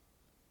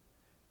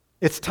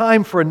It's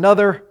time for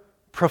another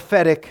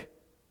prophetic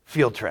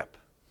field trip.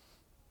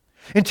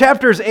 In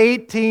chapters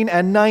 18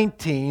 and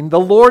 19, the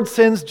Lord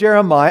sends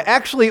Jeremiah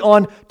actually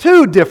on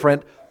two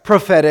different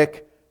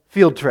prophetic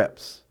field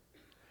trips.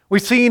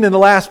 We've seen in the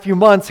last few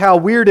months how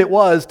weird it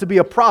was to be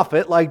a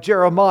prophet like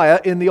Jeremiah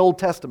in the Old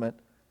Testament.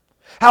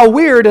 How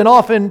weird and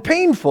often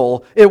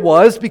painful it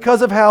was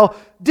because of how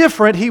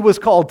different he was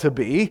called to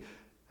be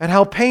and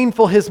how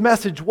painful his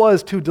message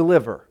was to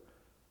deliver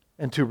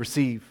and to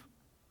receive.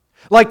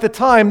 Like the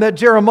time that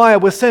Jeremiah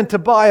was sent to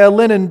buy a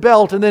linen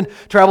belt and then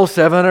travel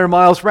 700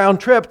 miles round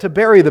trip to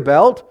bury the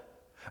belt,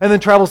 and then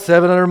travel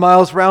 700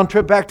 miles round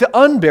trip back to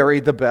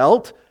unbury the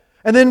belt,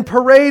 and then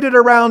parade it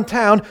around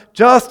town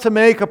just to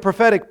make a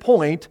prophetic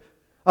point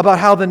about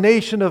how the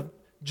nation of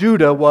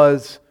Judah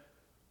was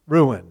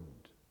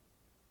ruined.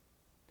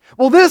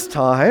 Well, this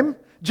time,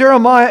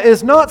 Jeremiah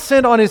is not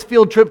sent on his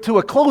field trip to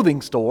a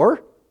clothing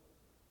store,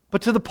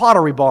 but to the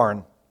pottery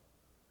barn,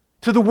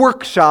 to the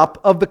workshop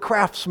of the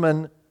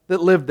craftsmen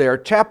that lived there.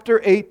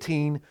 Chapter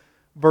 18,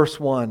 verse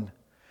 1.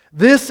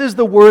 This is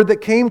the word that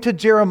came to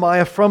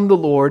Jeremiah from the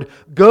Lord.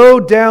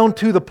 Go down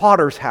to the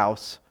potter's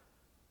house,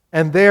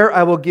 and there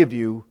I will give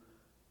you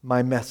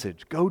my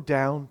message. Go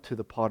down to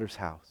the potter's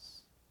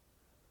house.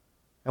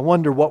 I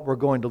wonder what we're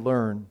going to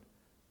learn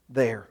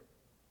there.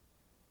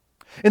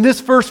 In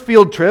this first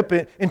field trip,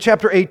 in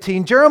chapter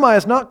 18, Jeremiah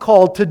is not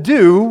called to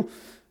do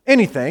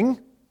anything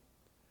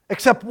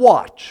except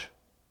watch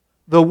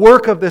the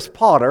work of this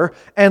potter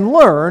and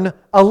learn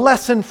a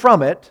lesson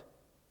from it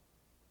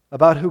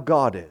about who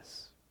God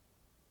is.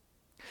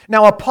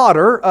 Now, a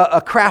potter,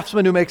 a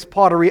craftsman who makes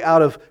pottery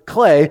out of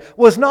clay,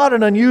 was not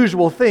an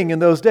unusual thing in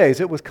those days.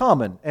 It was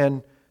common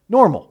and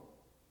normal.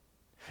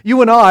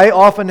 You and I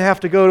often have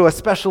to go to a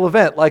special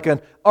event like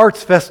an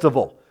arts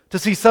festival to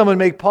see someone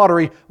make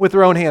pottery with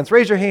their own hands.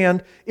 Raise your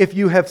hand if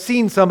you have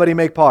seen somebody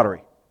make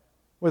pottery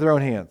with their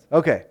own hands.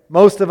 Okay,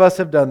 most of us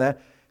have done that.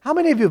 How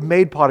many of you have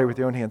made pottery with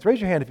your own hands? Raise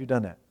your hand if you've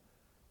done that.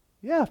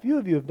 Yeah, a few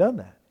of you have done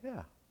that.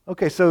 Yeah.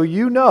 Okay, so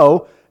you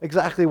know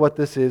exactly what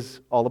this is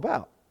all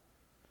about.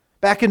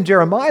 Back in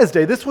Jeremiah's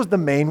day, this was the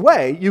main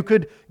way you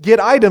could get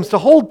items to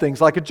hold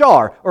things like a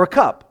jar or a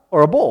cup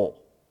or a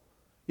bowl.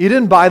 You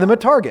didn't buy them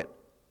at Target.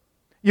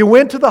 You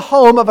went to the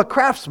home of a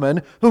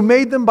craftsman who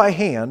made them by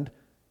hand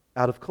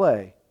out of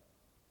clay.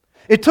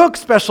 It took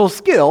special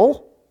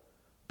skill,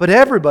 but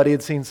everybody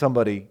had seen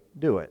somebody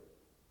do it.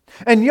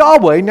 And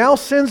Yahweh now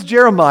sends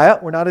Jeremiah,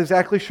 we're not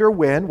exactly sure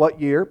when,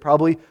 what year,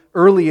 probably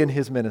early in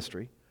his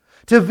ministry,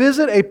 to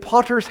visit a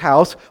potter's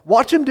house,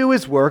 watch him do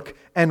his work,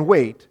 and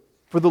wait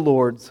for the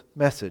Lord's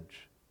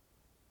message.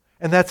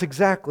 And that's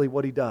exactly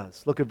what he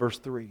does. Look at verse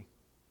 3.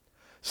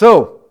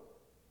 So,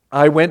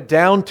 I went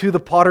down to the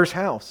potter's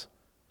house,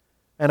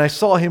 and I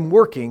saw him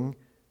working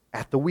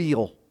at the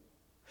wheel.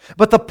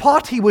 But the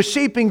pot he was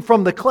shaping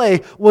from the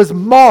clay was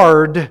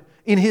marred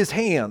in his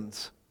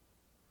hands.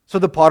 So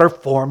the potter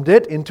formed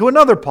it into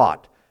another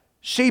pot,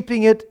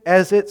 shaping it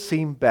as it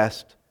seemed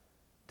best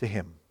to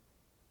him.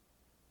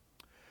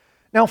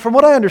 Now, from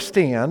what I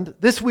understand,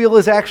 this wheel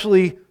is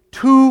actually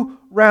two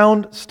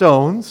round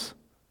stones,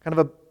 kind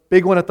of a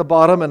big one at the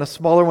bottom and a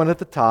smaller one at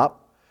the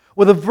top,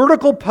 with a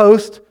vertical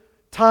post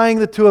tying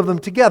the two of them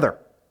together.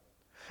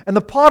 And the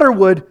potter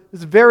would,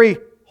 this very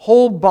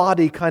whole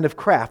body kind of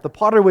craft, the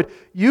potter would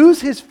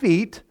use his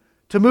feet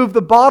to move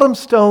the bottom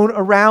stone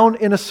around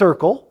in a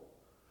circle,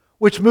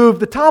 which moved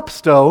the top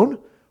stone,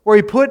 where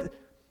he put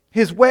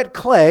his wet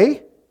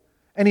clay,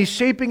 and he's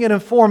shaping it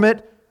and form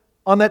it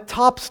on that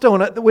top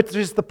stone, which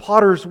is the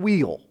potter's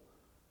wheel.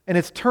 And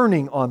it's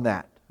turning on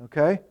that,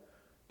 okay?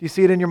 Do you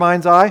see it in your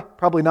mind's eye?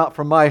 Probably not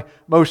from my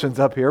motions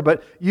up here,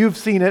 but you've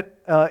seen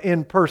it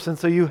in person,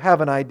 so you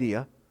have an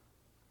idea.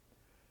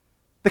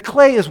 The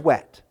clay is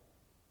wet.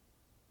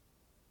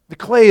 The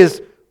clay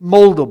is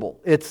moldable.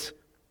 It's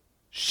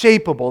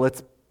shapeable.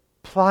 It's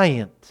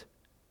pliant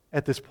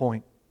at this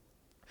point.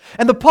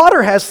 And the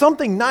potter has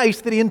something nice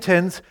that he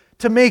intends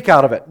to make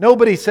out of it.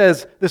 Nobody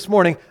says this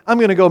morning, I'm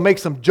going to go make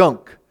some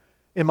junk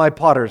in my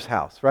potter's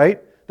house, right?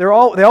 They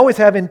always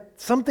have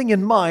something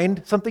in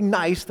mind, something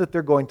nice that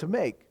they're going to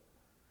make.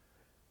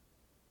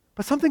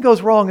 But something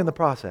goes wrong in the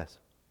process.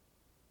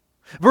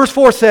 Verse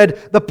 4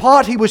 said, the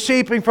pot he was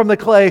shaping from the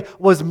clay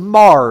was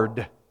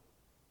marred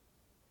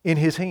in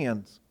his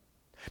hands.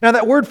 Now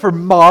that word for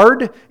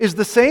marred is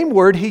the same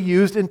word he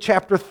used in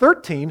chapter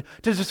 13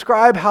 to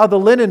describe how the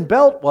linen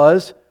belt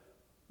was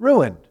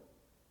ruined.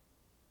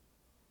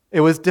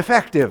 It was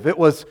defective. It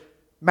was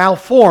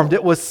malformed.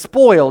 It was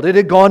spoiled. It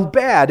had gone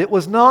bad. It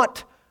was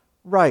not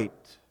right.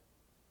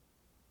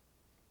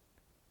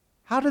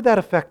 How did that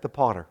affect the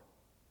potter?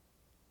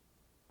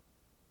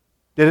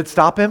 Did it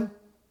stop him?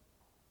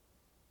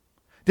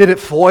 Did it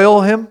foil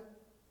him?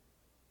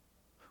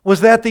 Was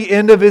that the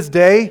end of his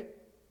day?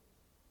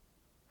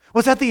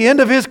 Was that the end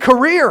of his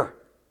career?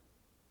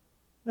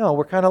 No,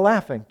 we're kind of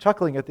laughing,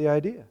 chuckling at the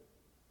idea.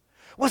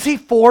 Was he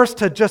forced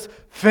to just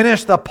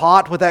finish the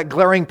pot with that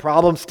glaring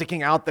problem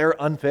sticking out there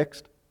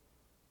unfixed?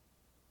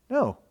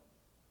 No.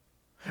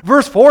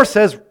 Verse 4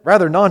 says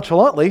rather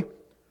nonchalantly,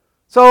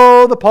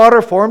 So the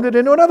potter formed it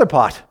into another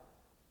pot,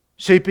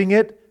 shaping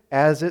it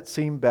as it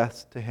seemed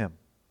best to him.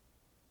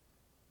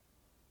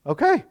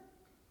 Okay.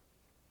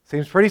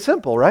 Seems pretty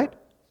simple, right?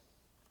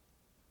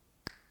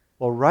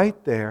 Well,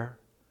 right there,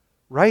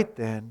 right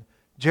then,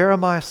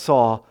 Jeremiah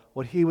saw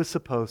what he was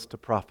supposed to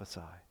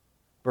prophesy.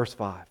 Verse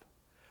 5.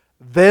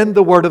 Then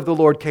the word of the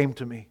Lord came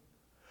to me.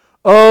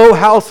 O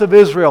house of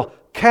Israel,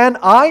 can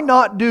I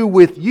not do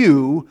with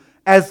you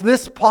as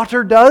this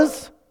potter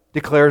does?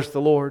 Declares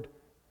the Lord.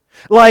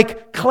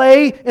 Like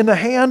clay in the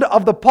hand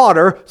of the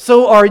potter,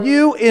 so are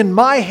you in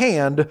my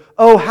hand,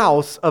 O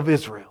house of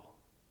Israel.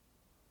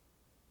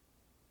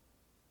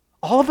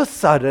 All of a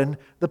sudden,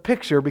 the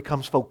picture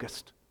becomes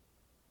focused.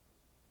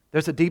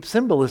 There's a deep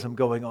symbolism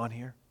going on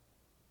here.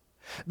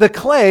 The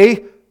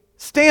clay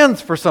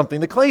stands for something.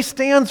 The clay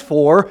stands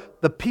for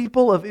the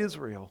people of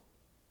Israel.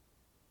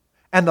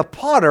 And the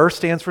potter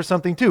stands for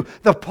something too.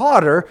 The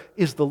potter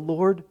is the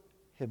Lord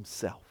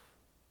Himself.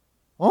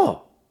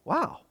 Oh,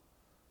 wow.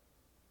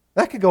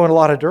 That could go in a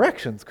lot of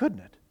directions, couldn't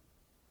it?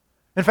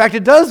 In fact,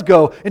 it does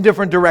go in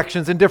different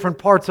directions in different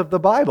parts of the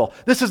Bible.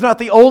 This is not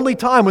the only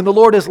time when the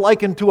Lord is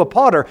likened to a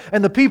potter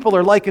and the people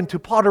are likened to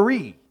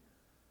pottery.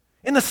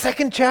 In the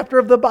second chapter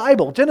of the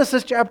Bible,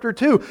 Genesis chapter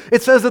 2,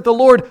 it says that the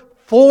Lord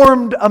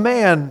formed a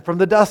man from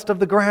the dust of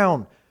the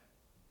ground.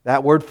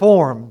 That word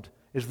formed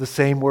is the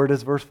same word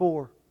as verse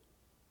 4.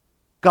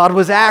 God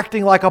was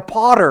acting like a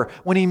potter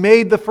when He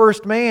made the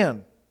first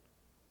man.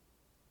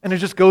 And it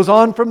just goes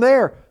on from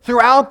there.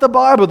 Throughout the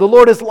Bible, the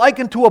Lord is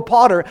likened to a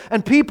potter,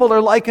 and people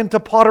are likened to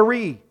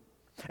pottery.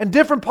 And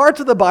different parts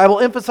of the Bible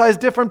emphasize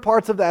different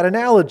parts of that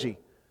analogy.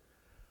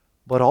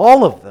 But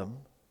all of them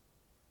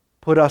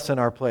put us in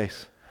our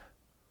place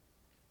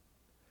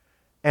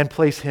and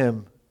place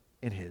Him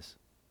in His.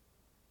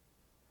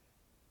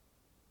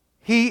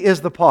 He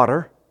is the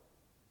potter.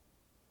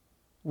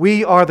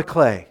 We are the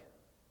clay.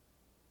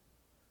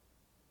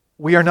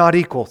 We are not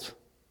equals.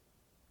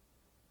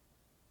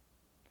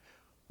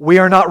 We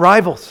are not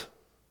rivals.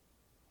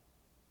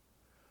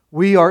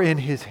 We are in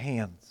His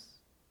hands.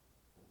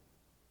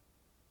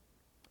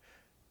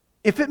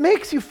 If it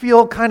makes you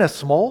feel kind of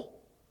small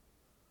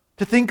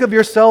to think of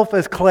yourself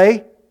as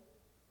clay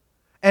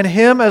and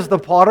Him as the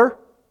potter,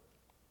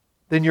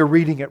 then you're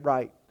reading it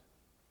right.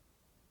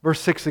 Verse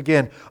 6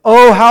 again.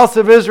 O house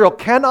of Israel,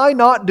 can I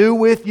not do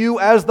with you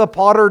as the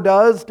potter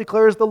does,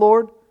 declares the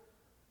Lord?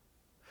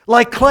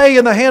 Like clay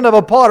in the hand of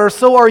a potter,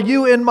 so are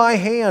you in my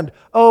hand,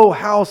 O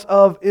house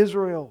of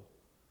Israel.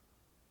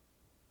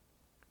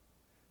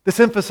 This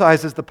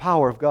emphasizes the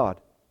power of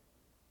God,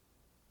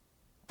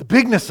 the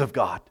bigness of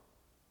God.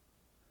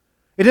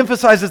 It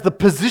emphasizes the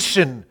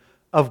position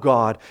of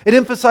God. It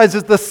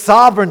emphasizes the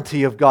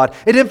sovereignty of God.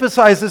 It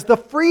emphasizes the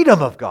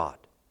freedom of God,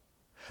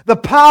 the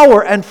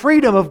power and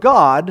freedom of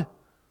God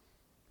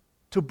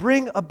to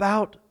bring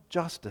about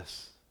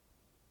justice.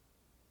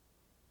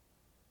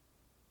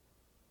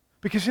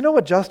 Because you know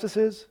what justice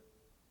is?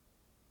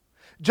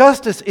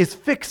 Justice is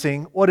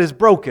fixing what is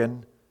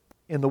broken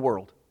in the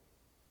world.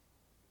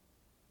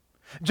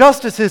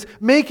 Justice is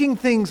making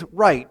things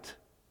right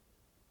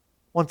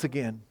once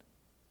again.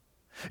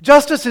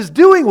 Justice is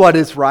doing what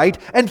is right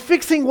and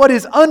fixing what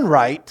is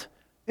unright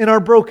in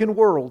our broken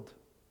world.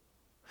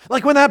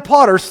 Like when that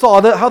potter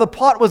saw how the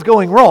pot was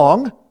going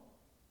wrong,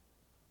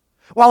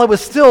 while it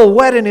was still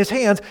wet in his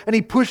hands, and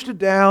he pushed it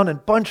down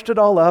and bunched it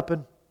all up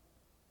and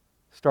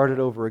started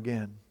over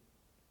again.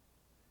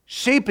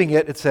 Shaping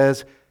it, it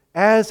says,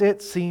 as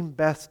it seemed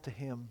best to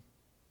him.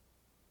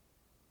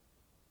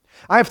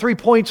 I have 3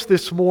 points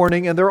this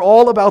morning, and they're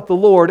all about the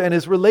Lord and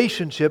His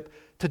relationship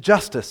to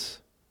justice.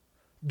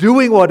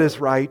 Doing what is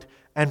right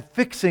and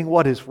fixing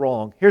what is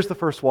wrong. Here's the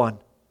first one.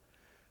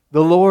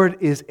 The Lord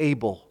is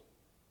able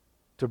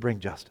to bring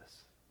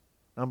justice.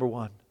 Number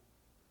one.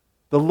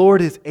 The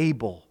Lord is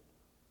able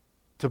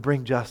to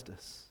bring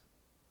justice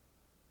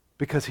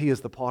because He is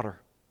the potter.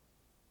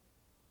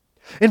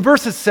 In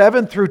verses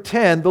 7 through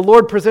 10, the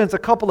Lord presents a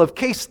couple of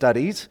case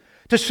studies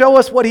to show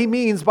us what He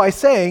means by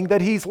saying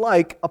that He's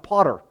like a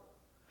potter.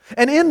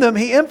 And in them,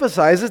 He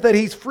emphasizes that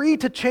He's free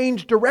to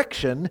change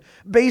direction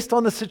based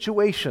on the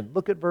situation.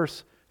 Look at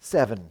verse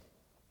 7.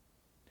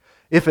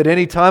 If at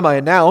any time I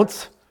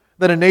announce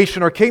that a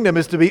nation or kingdom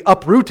is to be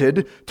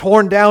uprooted,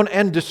 torn down,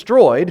 and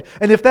destroyed,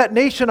 and if that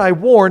nation I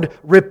warned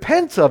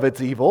repents of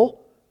its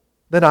evil,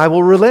 then I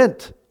will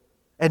relent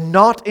and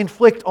not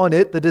inflict on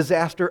it the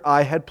disaster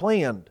I had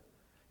planned.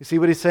 You see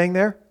what He's saying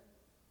there?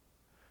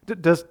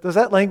 Does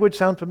that language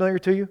sound familiar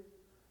to you?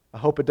 I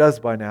hope it does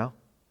by now.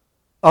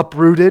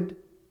 Uprooted.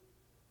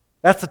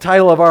 That's the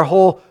title of our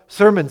whole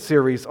sermon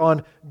series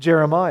on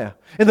Jeremiah.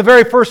 In the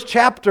very first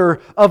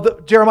chapter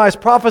of Jeremiah's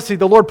prophecy,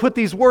 the Lord put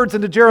these words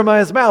into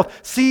Jeremiah's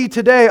mouth. See,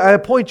 today I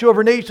appoint you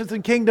over nations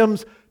and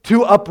kingdoms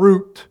to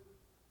uproot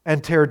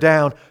and tear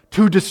down,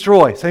 to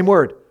destroy, same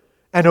word,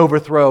 and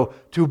overthrow,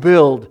 to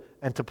build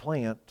and to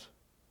plant.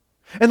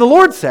 And the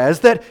Lord says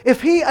that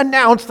if He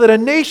announced that a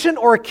nation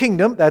or a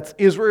kingdom, that's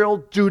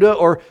Israel, Judah,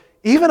 or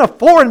even a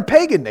foreign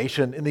pagan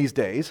nation in these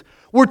days,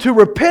 were to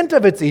repent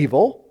of its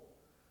evil,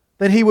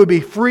 then he would be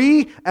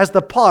free as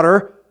the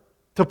potter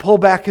to pull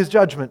back his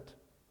judgment.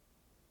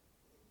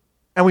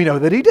 And we know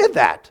that he did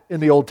that in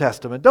the Old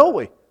Testament, don't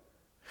we?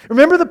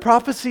 Remember the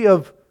prophecy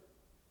of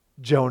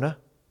Jonah?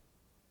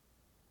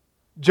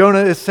 Jonah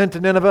is sent to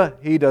Nineveh.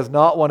 He does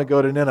not want to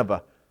go to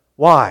Nineveh.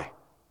 Why?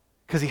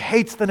 Because he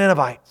hates the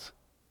Ninevites.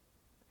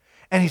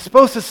 And he's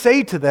supposed to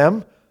say to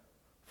them,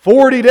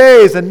 40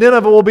 days and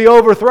Nineveh will be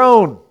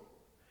overthrown.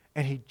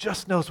 And he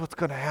just knows what's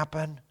going to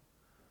happen.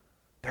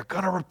 They're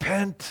going to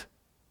repent.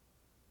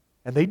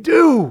 And they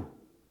do.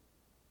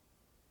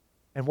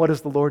 And what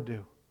does the Lord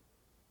do?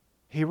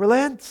 He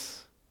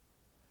relents.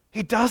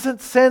 He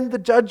doesn't send the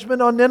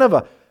judgment on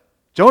Nineveh.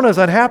 Jonah's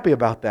unhappy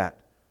about that.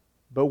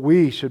 But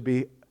we should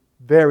be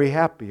very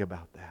happy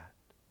about that.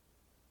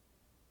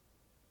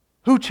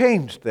 Who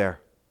changed there?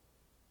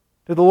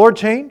 Did the Lord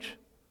change?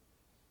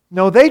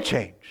 No, they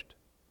changed.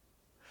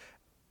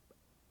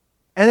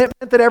 And it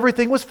meant that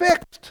everything was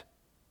fixed.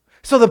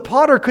 So the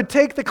potter could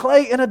take the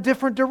clay in a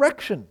different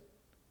direction.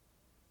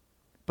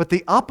 But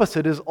the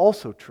opposite is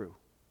also true.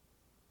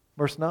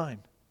 Verse 9.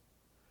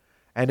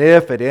 And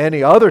if at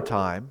any other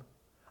time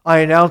I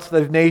announce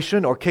that a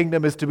nation or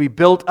kingdom is to be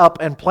built up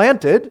and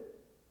planted,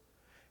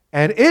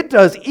 and it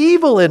does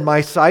evil in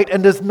my sight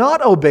and does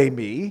not obey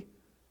me,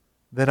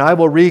 then I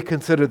will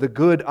reconsider the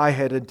good I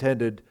had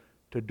intended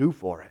to do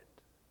for it.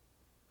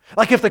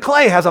 Like if the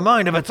clay has a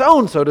mind of its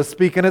own, so to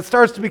speak, and it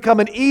starts to become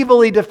an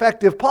evilly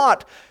defective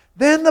pot,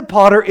 then the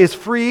potter is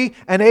free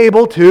and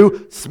able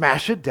to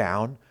smash it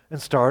down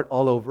and start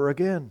all over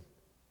again.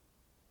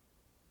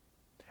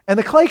 And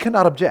the clay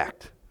cannot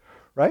object,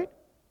 right?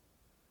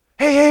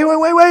 Hey,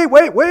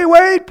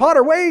 wait,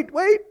 potter,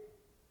 wait.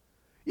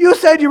 You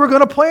said you were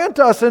going to plant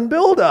us and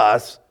build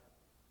us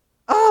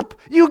up.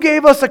 You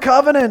gave us a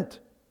covenant.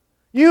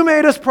 You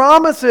made us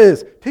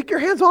promises. Take your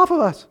hands off of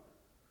us.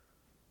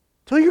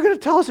 So you're going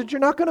to tell us that you're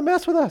not going to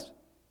mess with us.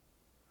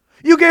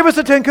 You gave us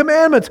the 10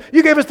 Commandments.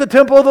 You gave us the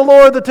temple of the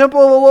Lord, the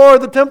temple of the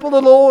Lord, the temple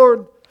of the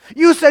Lord.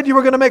 You said you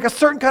were going to make a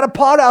certain kind of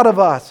pot out of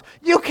us.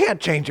 You can't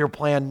change your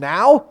plan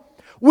now.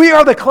 We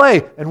are the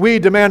clay, and we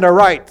demand our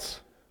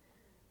rights.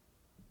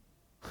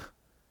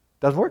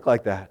 Doesn't work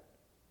like that.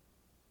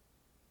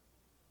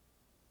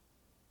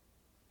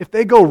 If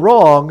they go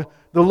wrong,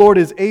 the Lord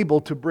is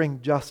able to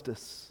bring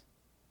justice.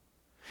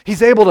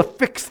 He's able to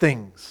fix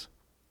things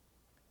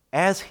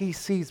as He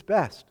sees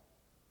best.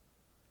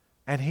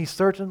 And He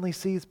certainly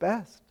sees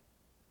best.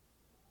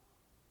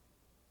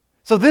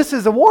 So this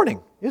is a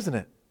warning, isn't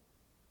it?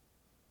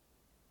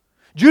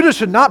 Judah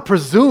should not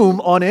presume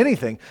on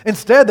anything.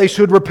 Instead, they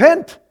should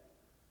repent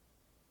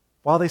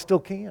while they still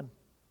can.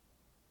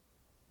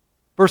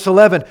 Verse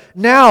 11,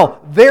 now,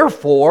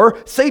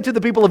 therefore, say to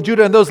the people of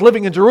Judah and those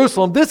living in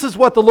Jerusalem, this is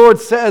what the Lord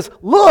says,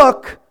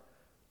 look,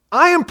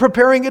 I am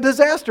preparing a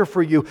disaster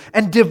for you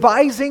and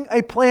devising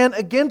a plan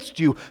against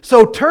you.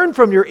 So turn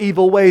from your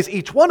evil ways,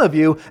 each one of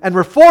you, and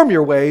reform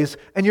your ways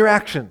and your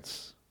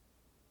actions.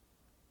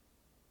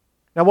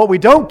 Now, what we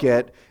don't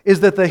get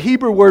is that the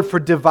Hebrew word for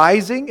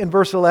devising in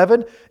verse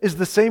 11 is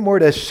the same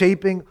word as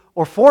shaping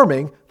or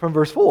forming from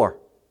verse 4.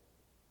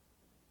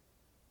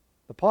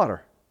 The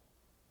potter.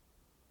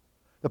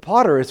 The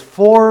potter is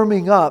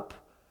forming up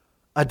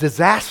a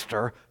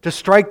disaster to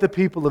strike the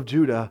people of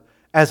Judah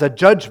as a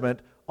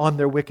judgment on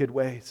their wicked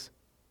ways.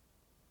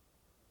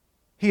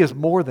 He is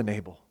more than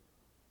able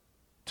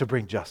to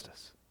bring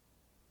justice.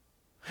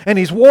 And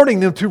He's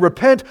warning them to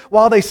repent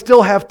while they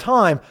still have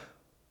time,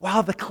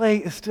 while the clay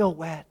is still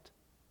wet.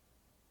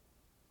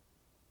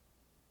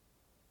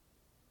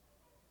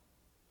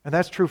 And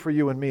that's true for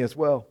you and me as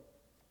well.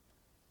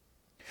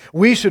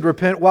 We should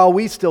repent while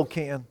we still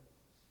can.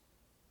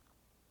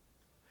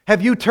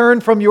 Have you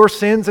turned from your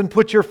sins and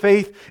put your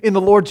faith in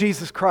the Lord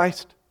Jesus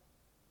Christ?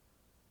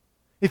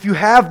 If you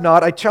have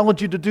not, I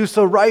challenge you to do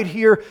so right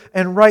here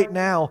and right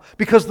now,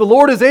 because the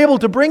Lord is able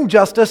to bring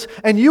justice,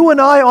 and you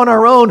and I on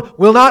our own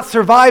will not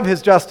survive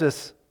His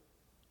justice.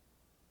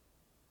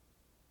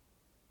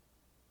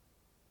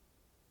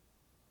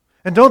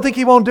 And don't think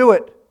He won't do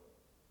it.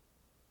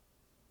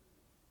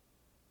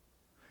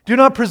 Do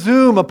not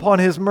presume upon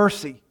His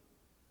mercy.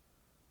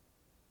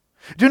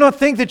 Do not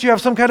think that you have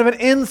some kind of an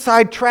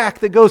inside track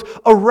that goes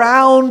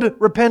around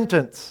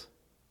repentance.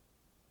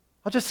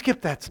 I'll just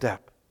skip that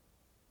step.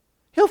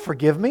 He'll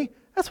forgive me.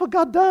 That's what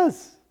God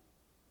does.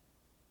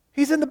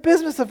 He's in the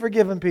business of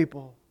forgiving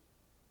people.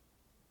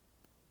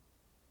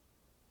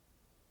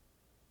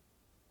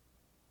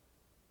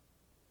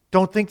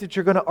 Don't think that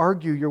you're going to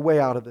argue your way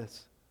out of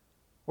this,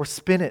 or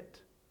spin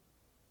it,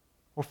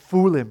 or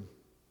fool Him.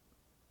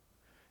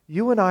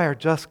 You and I are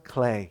just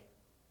clay.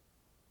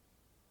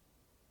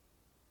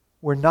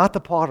 We're not the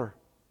potter.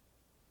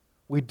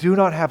 We do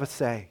not have a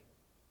say.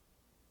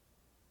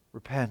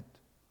 Repent.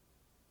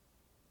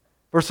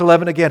 Verse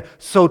 11 again.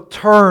 So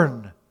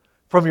turn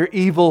from your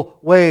evil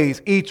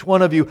ways, each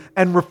one of you,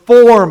 and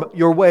reform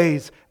your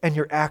ways and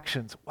your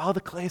actions while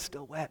the clay is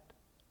still wet.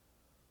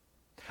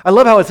 I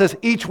love how it says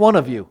each one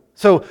of you.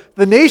 So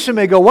the nation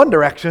may go one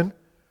direction,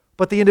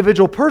 but the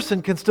individual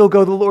person can still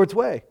go the Lord's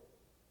way.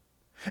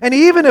 And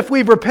even if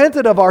we've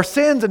repented of our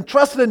sins and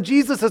trusted in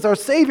Jesus as our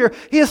Savior,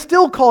 He is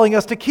still calling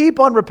us to keep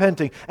on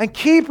repenting and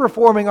keep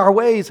reforming our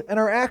ways and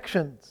our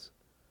actions.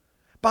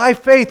 By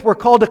faith, we're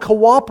called to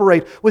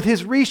cooperate with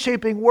His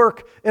reshaping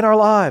work in our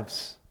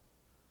lives.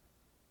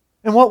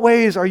 In what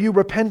ways are you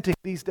repenting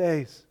these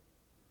days?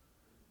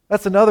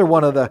 That's another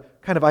one of the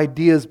kind of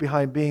ideas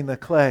behind being the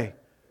clay,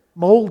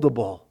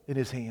 moldable in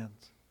His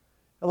hands,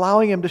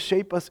 allowing Him to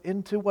shape us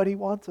into what He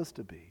wants us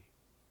to be.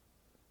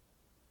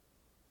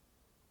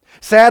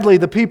 Sadly,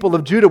 the people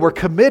of Judah were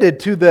committed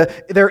to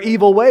their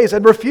evil ways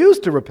and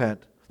refused to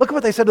repent. Look at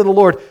what they said to the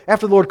Lord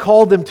after the Lord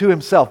called them to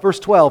Himself. Verse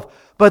 12,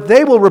 but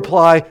they will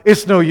reply,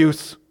 it's no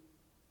use.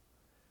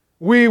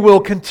 We will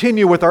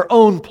continue with our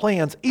own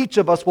plans. Each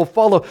of us will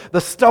follow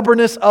the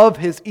stubbornness of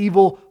his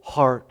evil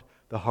heart.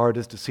 The heart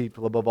is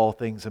deceitful above all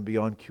things and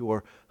beyond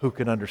cure. Who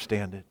can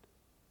understand it?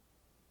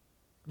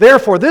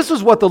 Therefore, this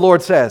is what the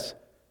Lord says.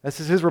 This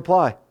is His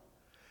reply.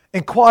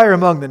 Inquire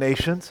among the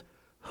nations.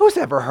 Who's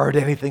ever heard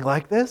anything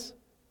like this?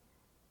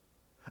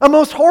 A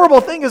most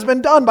horrible thing has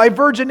been done by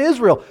virgin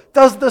Israel.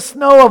 Does the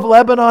snow of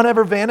Lebanon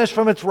ever vanish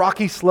from its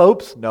rocky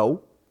slopes?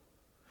 No.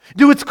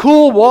 Do its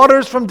cool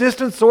waters from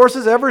distant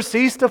sources ever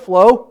cease to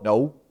flow?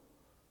 No.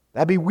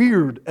 That'd be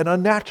weird and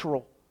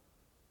unnatural.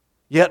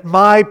 Yet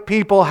my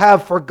people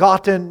have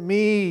forgotten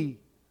me.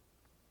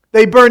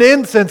 They burn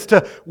incense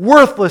to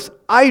worthless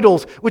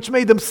idols, which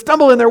made them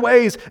stumble in their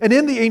ways and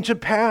in the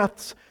ancient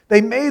paths.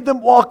 They made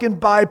them walk in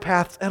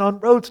bypaths and on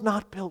roads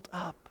not built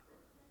up.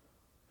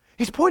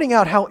 He's pointing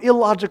out how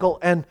illogical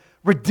and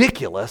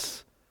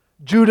ridiculous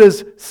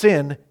Judah's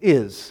sin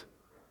is.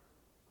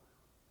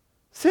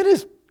 Sin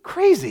is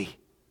crazy.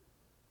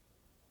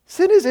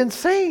 Sin is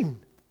insane.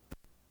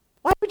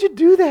 Why would you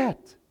do that?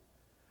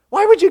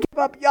 Why would you give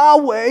up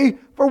Yahweh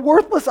for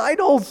worthless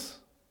idols?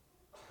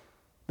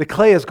 The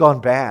clay has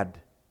gone bad,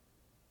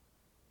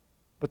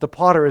 but the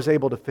potter is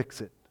able to fix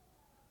it.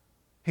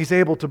 He's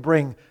able to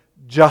bring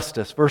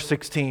justice. Verse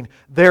 16,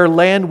 their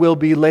land will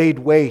be laid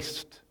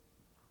waste,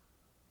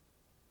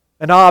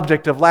 an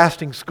object of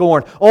lasting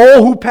scorn.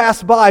 All who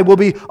pass by will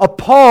be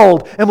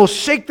appalled and will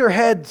shake their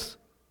heads.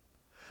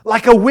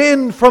 Like a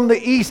wind from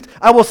the east,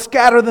 I will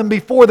scatter them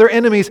before their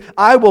enemies.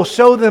 I will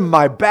show them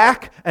my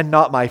back and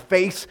not my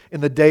face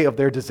in the day of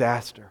their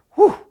disaster.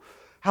 Whew,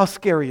 how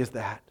scary is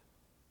that?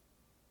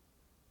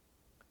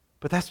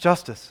 But that's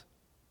justice.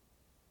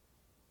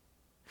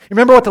 You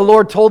remember what the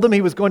Lord told them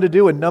He was going to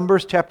do in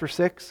Numbers chapter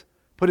 6?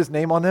 Put His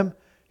name on them.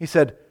 He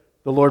said,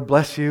 the Lord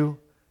bless you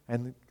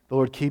and the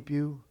Lord keep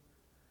you.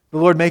 The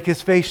Lord make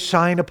His face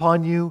shine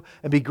upon you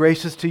and be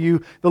gracious to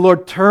you. The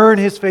Lord turn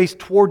His face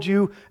toward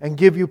you and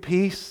give you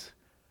peace.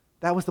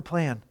 That was the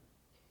plan.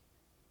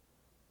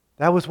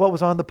 That was what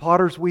was on the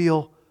potter's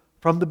wheel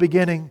from the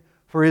beginning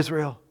for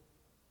Israel.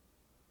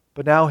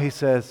 But now He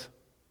says,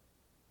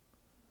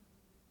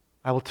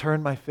 I will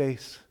turn my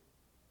face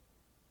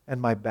and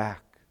my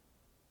back.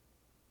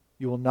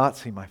 You will not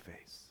see my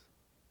face.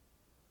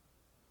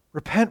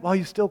 Repent while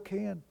you still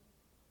can.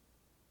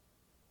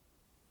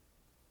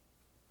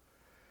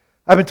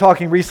 I've been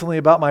talking recently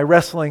about my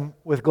wrestling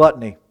with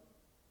gluttony.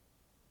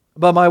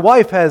 But my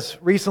wife has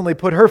recently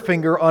put her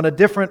finger on a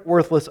different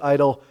worthless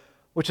idol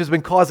which has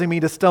been causing me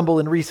to stumble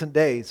in recent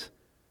days.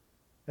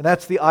 And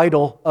that's the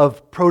idol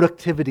of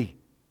productivity.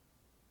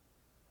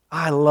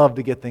 I love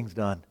to get things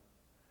done.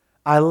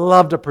 I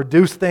love to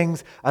produce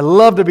things. I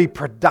love to be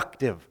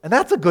productive. And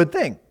that's a good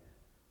thing.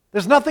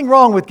 There's nothing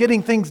wrong with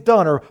getting things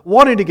done or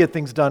wanting to get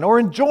things done or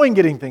enjoying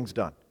getting things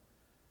done.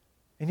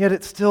 And yet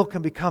it still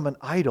can become an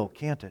idol,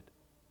 can't it?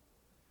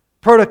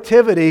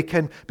 Productivity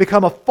can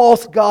become a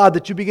false god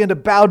that you begin to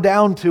bow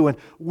down to and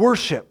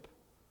worship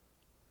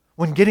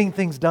when getting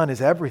things done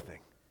is everything.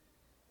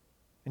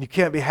 And you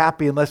can't be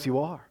happy unless you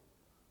are.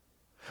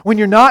 When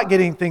you're not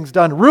getting things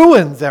done,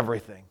 ruins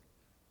everything.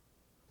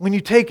 When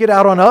you take it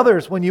out on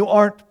others, when you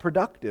aren't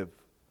productive.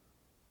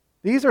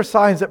 These are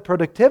signs that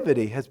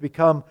productivity has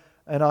become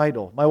an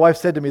idol. My wife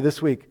said to me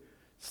this week,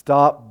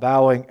 stop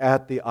bowing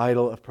at the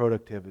idol of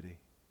productivity.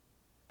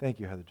 Thank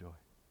you, Heather Joy.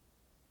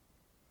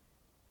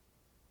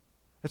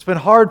 It's been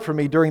hard for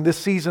me during this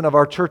season of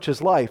our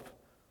church's life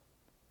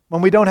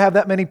when we don't have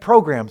that many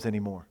programs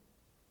anymore.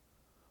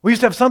 We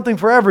used to have something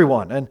for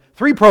everyone and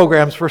 3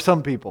 programs for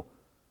some people.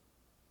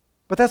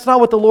 But that's not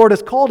what the Lord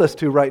has called us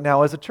to right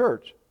now as a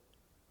church.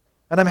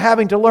 And I'm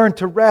having to learn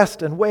to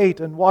rest and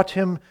wait and watch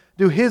Him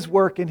do His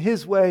work in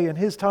His way and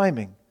His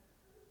timing.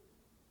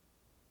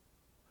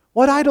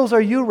 What idols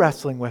are you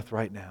wrestling with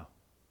right now?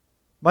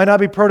 Might not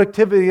be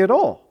productivity at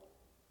all.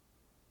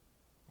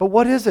 But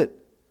what is it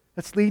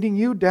that's leading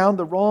you down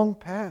the wrong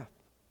path?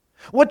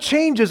 What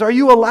changes are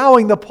you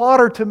allowing the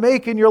potter to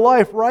make in your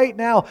life right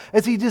now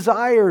as He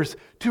desires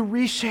to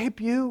reshape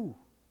you?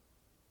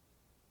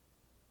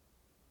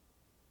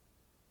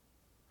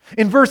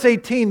 In verse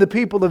 18, the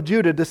people of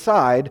Judah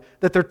decide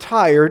that they're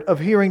tired of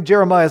hearing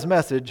Jeremiah's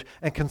message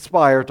and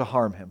conspire to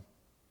harm him.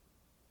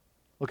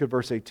 Look at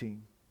verse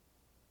 18.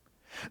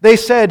 They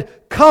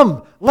said,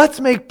 "Come, let's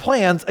make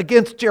plans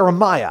against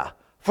Jeremiah,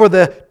 For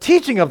the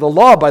teaching of the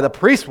law by the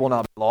priest will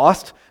not be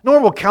lost, nor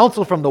will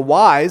counsel from the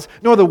wise,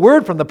 nor the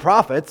word from the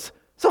prophets.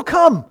 So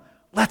come,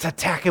 let's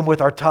attack him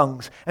with our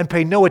tongues and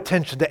pay no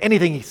attention to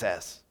anything he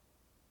says.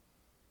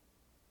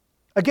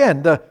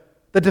 Again, the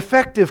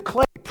defective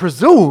clay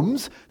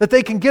presumes that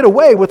they can get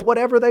away with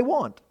whatever they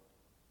want.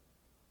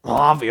 Well,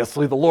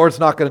 obviously, the Lord's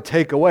not going to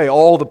take away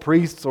all the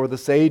priests or the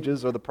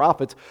sages or the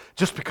prophets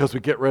just because we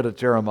get rid of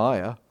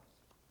Jeremiah.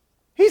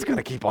 He's going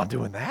to keep on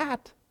doing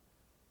that.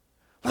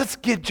 Let's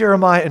get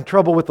Jeremiah in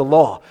trouble with the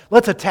law.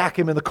 Let's attack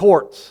him in the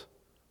courts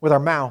with our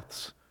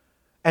mouths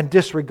and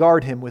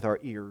disregard him with our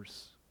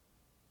ears.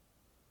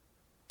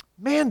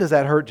 Man, does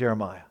that hurt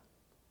Jeremiah.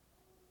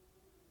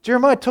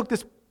 Jeremiah took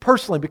this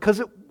personally because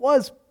it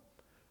was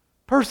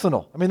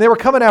personal. I mean, they were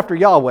coming after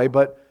Yahweh,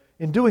 but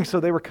in doing so,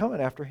 they were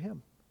coming after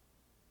him.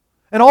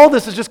 And all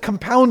this is just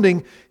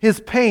compounding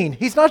his pain.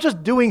 He's not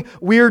just doing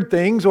weird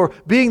things or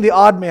being the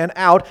odd man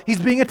out. He's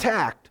being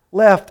attacked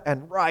left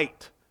and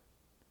right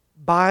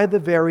by the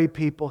very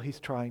people he's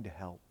trying to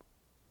help.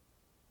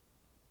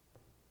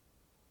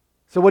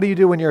 So what do you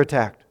do when you're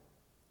attacked?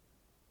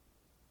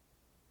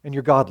 And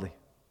you're godly?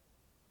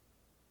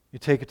 You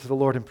take it to the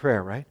Lord in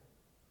prayer, right?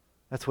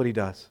 That's what he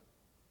does.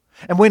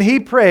 And when he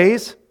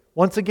prays,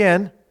 once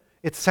again,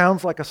 it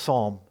sounds like a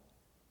psalm.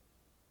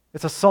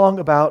 It's a song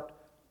about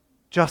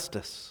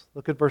justice.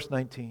 Look at verse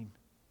 19.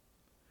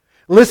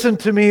 Listen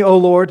to me, O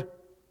Lord.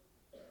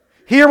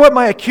 Hear what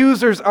my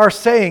accusers are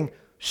saying.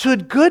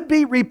 Should good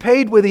be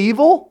repaid with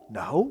evil?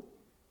 No.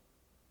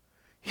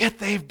 Yet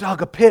they've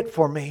dug a pit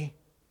for me.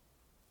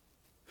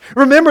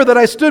 Remember that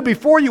I stood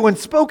before you and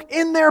spoke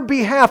in their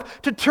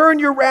behalf to turn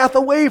your wrath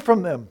away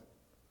from them.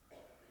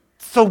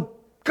 So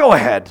go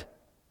ahead.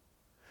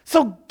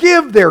 So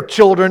give their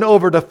children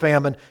over to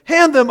famine.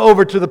 Hand them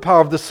over to the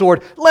power of the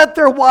sword. Let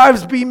their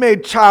wives be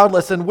made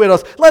childless and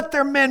widows. Let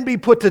their men be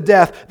put to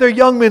death, their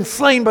young men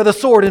slain by the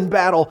sword in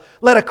battle.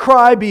 Let a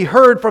cry be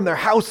heard from their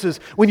houses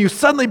when you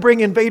suddenly bring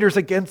invaders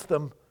against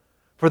them.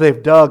 For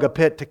they've dug a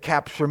pit to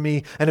capture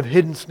me and have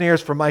hidden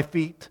snares for my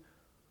feet.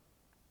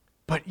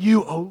 But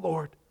you, O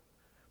Lord,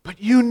 but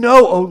you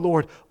know, O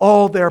Lord,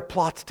 all their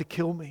plots to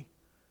kill me.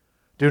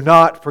 Do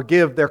not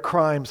forgive their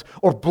crimes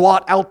or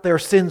blot out their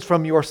sins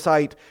from your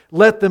sight.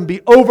 Let them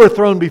be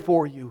overthrown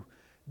before you.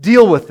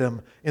 Deal with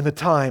them in the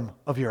time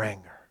of your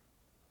anger.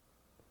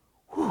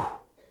 Whew.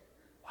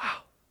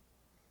 Wow.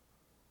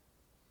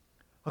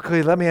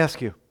 Okay, let me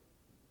ask you.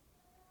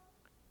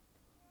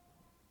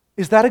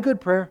 Is that a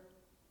good prayer?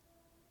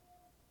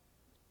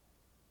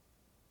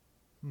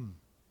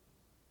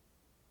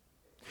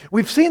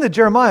 We've seen that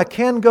Jeremiah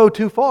can go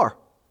too far.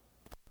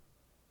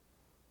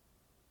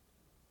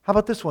 How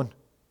about this one?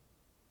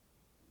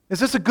 Is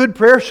this a good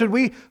prayer? Should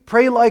we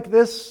pray like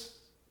this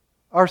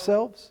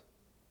ourselves?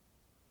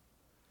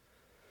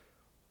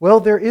 Well,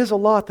 there is a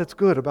lot that's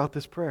good about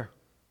this prayer.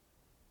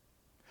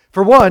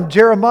 For one,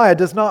 Jeremiah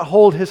does not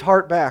hold his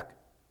heart back.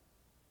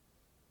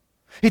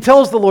 He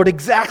tells the Lord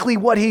exactly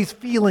what he's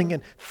feeling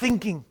and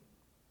thinking.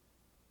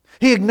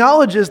 He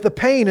acknowledges the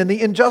pain and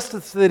the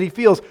injustice that he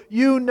feels.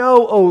 You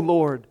know, O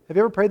Lord. Have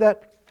you ever prayed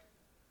that?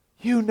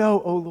 You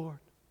know, O Lord.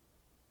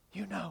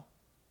 You know.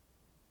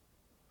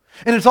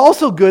 And it's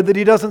also good that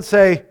he doesn't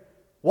say,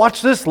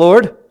 watch this,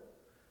 Lord.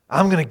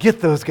 I'm going to get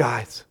those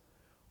guys.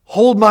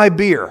 Hold my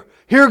beer.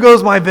 Here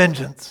goes my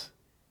vengeance.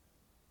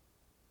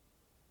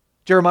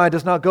 Jeremiah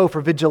does not go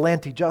for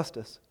vigilante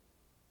justice.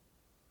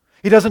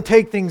 He doesn't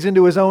take things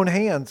into his own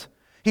hands.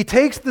 He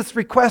takes this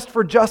request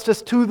for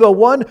justice to the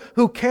one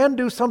who can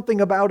do something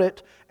about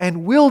it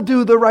and will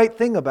do the right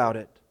thing about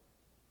it.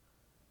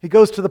 He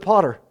goes to the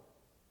potter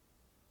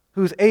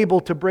who's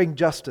able to bring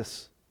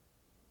justice,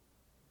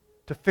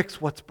 to fix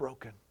what's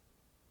broken.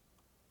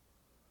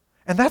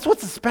 And that's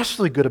what's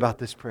especially good about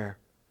this prayer.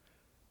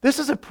 This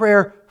is a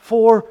prayer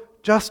for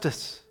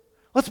justice.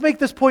 Let's make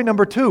this point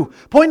number 2.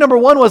 Point number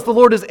 1 was the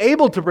Lord is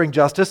able to bring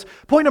justice.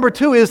 Point number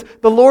 2 is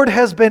the Lord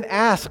has been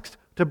asked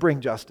to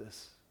bring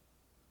justice.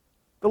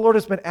 The Lord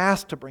has been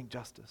asked to bring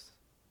justice.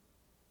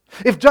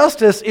 If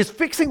justice is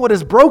fixing what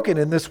is broken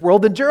in this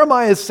world, then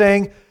Jeremiah is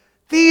saying,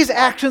 these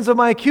actions of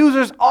my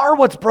accusers are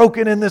what's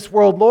broken in this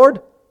world,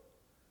 Lord.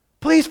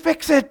 Please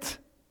fix it.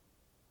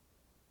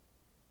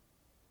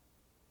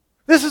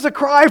 This is a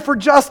cry for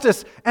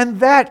justice, and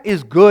that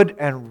is good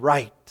and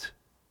right.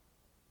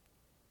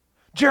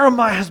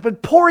 Jeremiah has been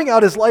pouring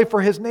out his life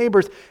for his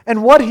neighbors,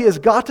 and what he has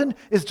gotten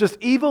is just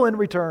evil in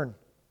return.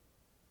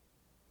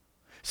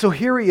 So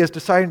here he is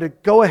deciding to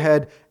go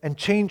ahead and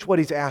change what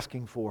he's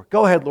asking for.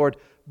 Go ahead, Lord.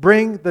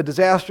 Bring the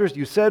disasters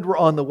you said were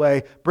on the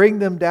way. Bring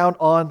them down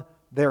on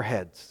their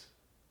heads.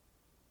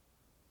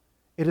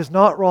 It is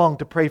not wrong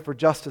to pray for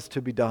justice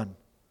to be done.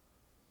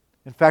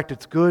 In fact,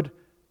 it's good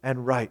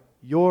and right.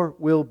 Your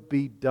will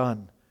be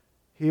done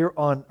here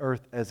on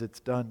earth as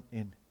it's done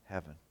in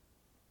heaven.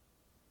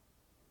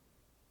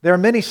 There are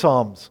many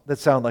psalms that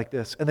sound like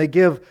this, and they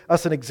give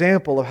us an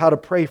example of how to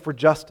pray for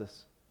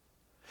justice.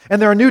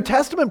 And there are New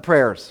Testament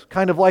prayers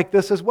kind of like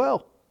this as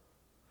well.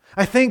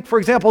 I think, for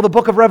example, the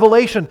book of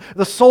Revelation,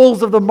 the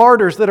souls of the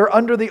martyrs that are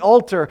under the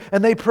altar,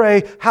 and they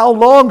pray, "How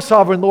long,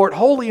 sovereign Lord,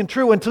 holy and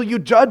true, until you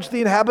judge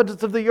the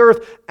inhabitants of the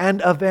earth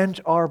and avenge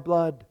our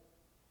blood?"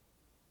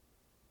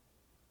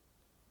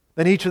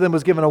 Then each of them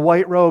was given a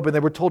white robe, and they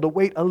were told to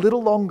wait a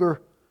little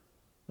longer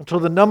until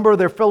the number of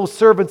their fellow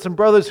servants and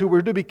brothers who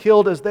were to be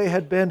killed as they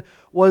had been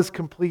was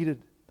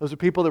completed. Those are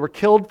people that were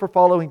killed for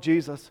following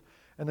Jesus.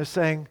 And they're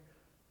saying,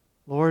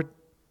 "Lord,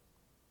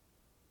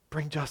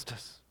 bring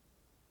justice.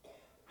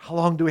 How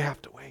long do we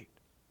have to wait?"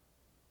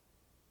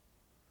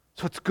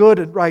 So it's good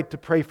and right to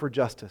pray for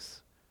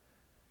justice.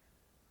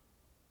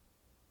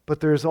 But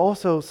there's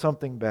also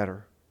something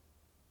better.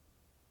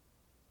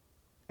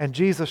 And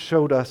Jesus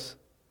showed us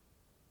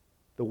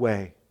the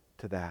way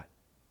to that.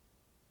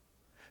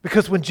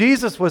 Because when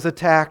Jesus was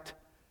attacked,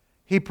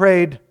 He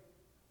prayed,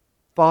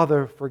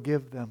 "Father,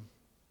 forgive them."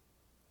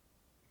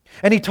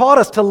 And He taught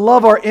us to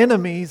love our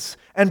enemies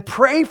and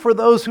pray for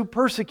those who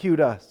persecute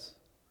us.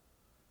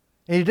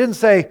 And He didn't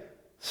say,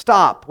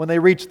 "Stop," when they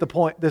reach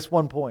this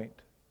one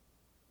point.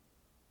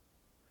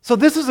 So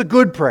this is a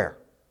good prayer.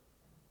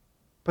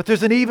 But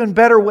there's an even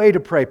better way to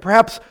pray,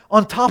 perhaps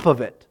on top of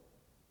it.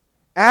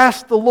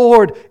 Ask the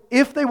Lord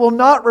if they will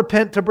not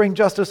repent to bring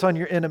justice on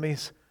your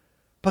enemies,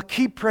 but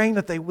keep praying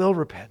that they will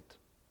repent.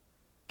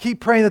 Keep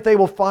praying that they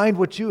will find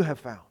what you have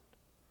found: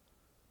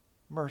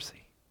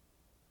 mercy.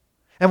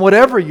 And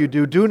whatever you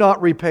do, do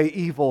not repay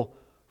evil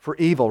for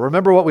evil.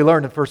 Remember what we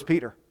learned in 1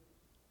 Peter.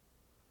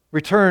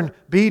 Return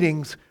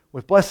beatings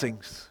with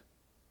blessings.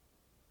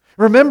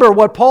 Remember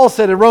what Paul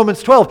said in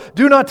Romans 12.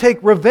 "Do not take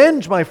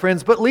revenge, my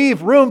friends, but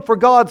leave room for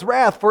God's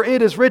wrath. For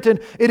it is written,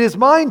 'It is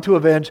mine to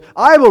avenge.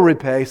 I will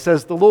repay,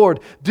 says the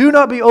Lord.' Do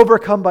not be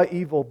overcome by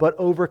evil, but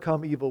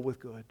overcome evil with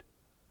good."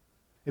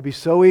 It'd be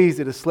so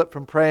easy to slip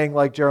from praying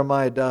like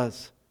Jeremiah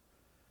does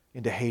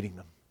into hating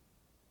them.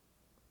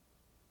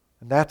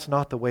 And that's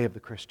not the way of the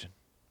Christian.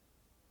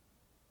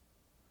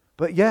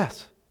 But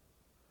yes,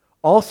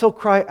 also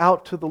cry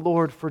out to the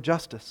Lord for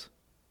justice.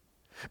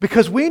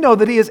 Because we know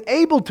that He is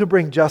able to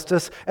bring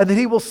justice and that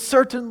He will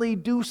certainly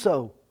do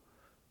so.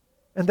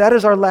 And that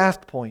is our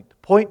last point.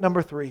 Point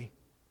number 3.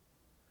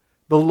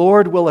 The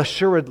Lord will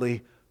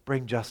assuredly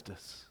bring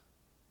justice.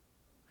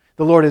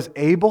 The Lord is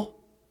able.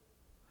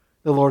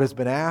 The Lord has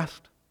been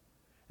asked.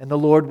 And the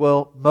Lord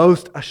will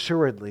most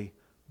assuredly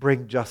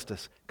bring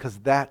justice, because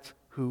that's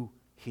who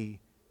He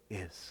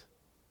is.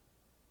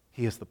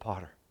 He is the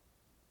potter.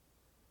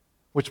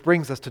 Which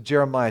brings us to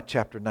Jeremiah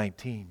chapter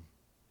 19.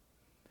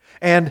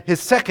 And his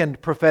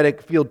second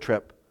prophetic field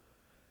trip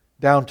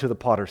down to the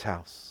potter's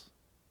house.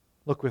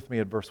 Look with me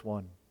at verse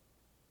 1.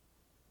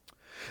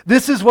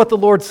 "This is what the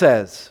Lord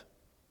says.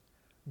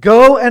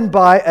 Go and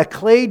buy a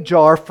clay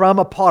jar from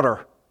a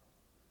potter.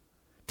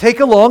 Take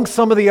along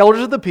some of the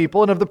elders of the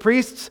people and of the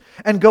priests,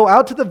 and go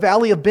out to the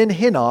valley of Ben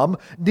Hinnom,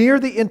 near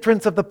the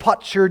entrance of the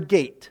potsherd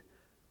gate.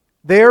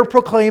 There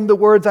proclaim the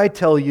words I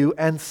tell you,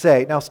 and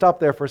say..." Now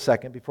stop there for a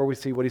second before we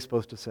see what he's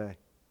supposed to say.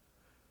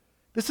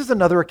 This is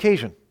another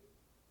occasion.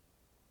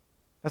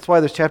 That's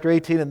why there's chapter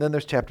 18 and then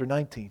there's chapter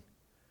 19.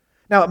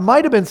 Now, it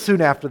might have been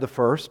soon after the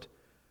first,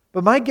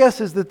 but my guess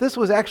is that this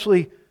was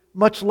actually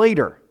much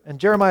later. And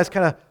Jeremiah's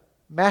kind of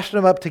mashing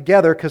them up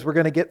together because we're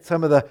going to get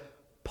some of the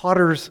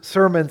potter's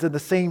sermons in the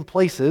same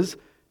places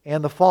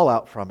and the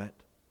fallout from it.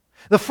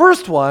 The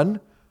first one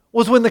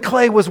was when the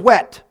clay was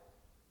wet,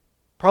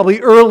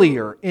 probably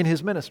earlier in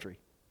his ministry.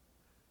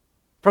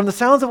 From the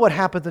sounds of what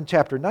happens in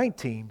chapter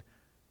 19,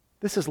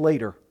 this is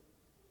later.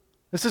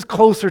 This is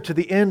closer to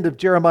the end of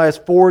Jeremiah's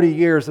 40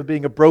 years of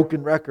being a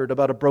broken record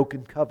about a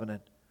broken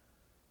covenant.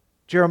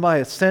 Jeremiah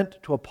is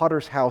sent to a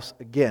potter's house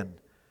again,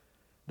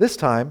 this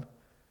time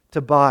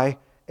to buy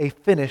a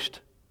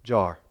finished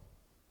jar.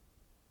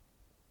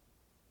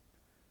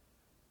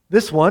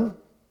 This one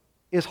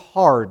is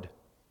hard.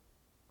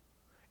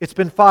 It's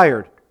been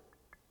fired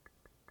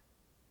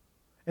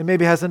and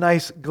maybe has a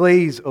nice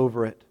glaze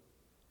over it.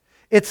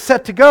 It's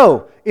set to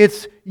go.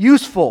 It's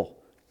useful.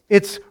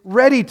 It's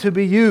ready to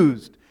be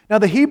used. Now,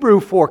 the Hebrew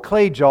for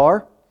clay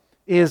jar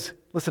is,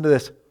 listen to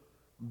this,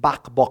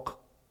 bakbok.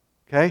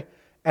 Okay?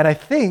 And I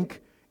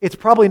think it's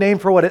probably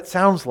named for what it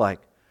sounds like.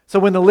 So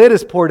when the lid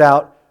is poured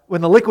out,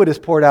 when the liquid is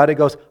poured out, it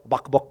goes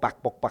bakbok,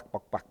 bakbok,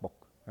 bakbok, bakbok.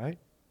 Right?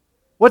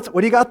 What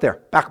do you got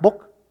there?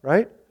 Bakbok,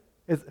 right?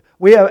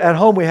 At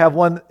home we have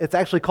one, it's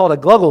actually called a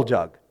gluggle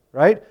jug,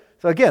 right?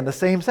 So again, the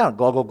same sound,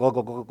 gluggle,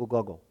 gluggle, gluggle,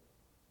 gluggle.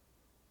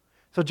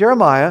 So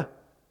Jeremiah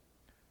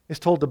is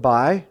told to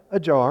buy a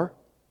jar,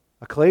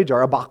 a clay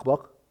jar, a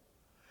bakbok,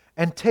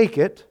 and take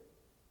it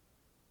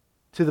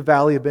to the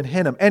valley of Ben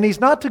Hinnom. And he's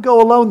not to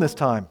go alone this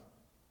time.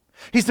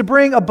 He's to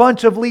bring a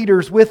bunch of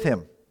leaders with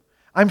him.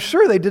 I'm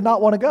sure they did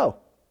not want to go.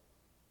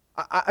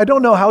 I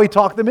don't know how he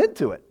talked them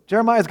into it.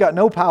 Jeremiah's got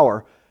no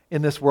power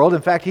in this world.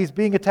 In fact, he's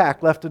being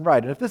attacked left and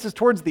right. And if this is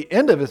towards the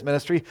end of his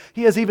ministry,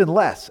 he has even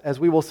less, as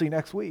we will see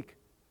next week.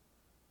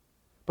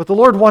 But the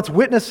Lord wants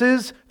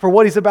witnesses for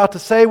what he's about to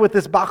say with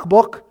this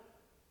bakbok,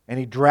 and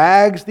he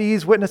drags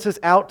these witnesses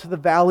out to the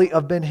valley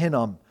of Ben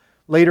Hinnom,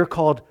 later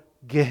called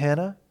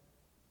Gehenna.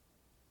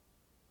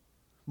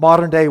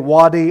 modern-day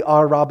Wadi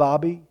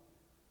al-Rababi,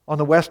 on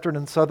the western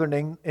and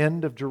southern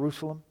end of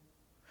Jerusalem,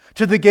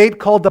 to the gate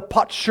called the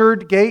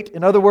Potsherd Gate,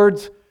 in other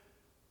words,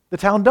 the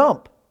town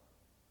dump.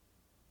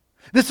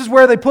 This is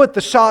where they put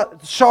the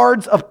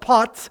shards of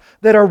pots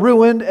that are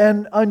ruined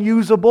and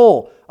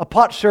unusable. A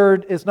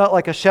potsherd is not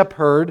like a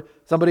shepherd,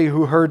 somebody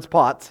who herds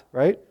pots,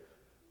 right?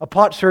 A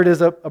potsherd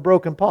is a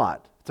broken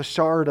pot. It's a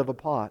shard of a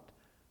pot.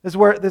 This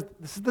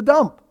is the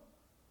dump.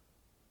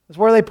 This is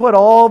where they put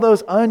all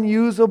those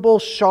unusable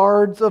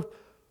shards of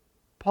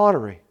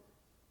pottery.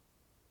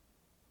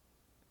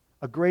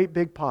 A great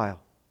big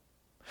pile.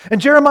 And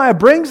Jeremiah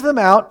brings them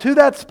out to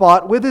that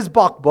spot with his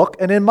book,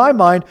 and in my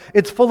mind,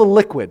 it's full of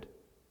liquid.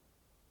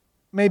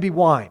 Maybe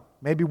wine,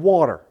 maybe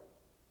water.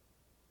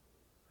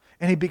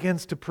 And he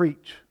begins to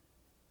preach.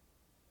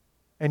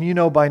 And you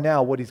know by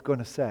now what he's going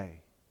to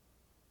say.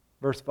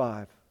 Verse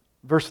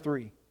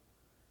 3.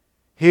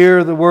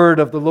 Hear the word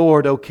of the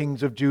Lord, O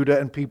kings of Judah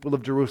and people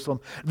of Jerusalem.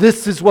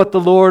 This is what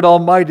the Lord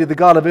Almighty, the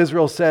God of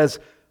Israel, says.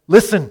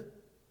 Listen,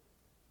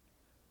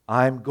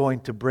 I'm going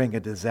to bring a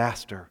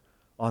disaster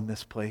on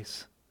this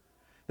place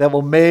that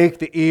will make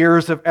the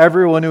ears of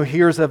everyone who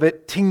hears of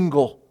it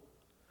tingle.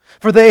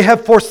 For they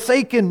have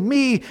forsaken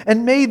me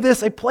and made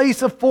this a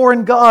place of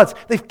foreign gods.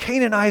 They've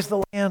Canaanized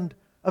the land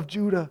of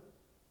Judah.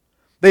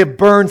 They have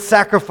burned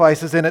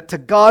sacrifices in it to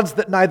gods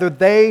that neither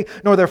they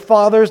nor their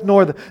fathers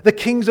nor the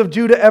kings of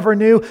Judah ever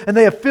knew. And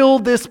they have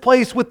filled this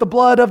place with the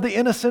blood of the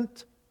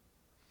innocent.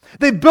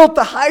 They built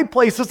the high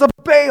places of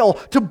Baal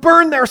to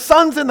burn their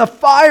sons in the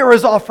fire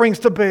as offerings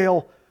to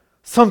Baal.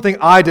 Something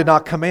I did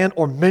not command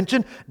or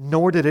mention,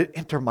 nor did it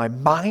enter my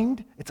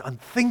mind. It's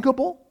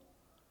unthinkable.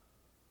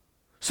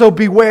 So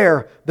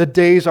beware, the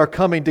days are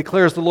coming,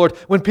 declares the Lord,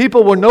 when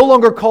people will no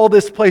longer call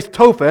this place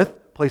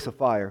Topheth, place of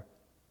fire,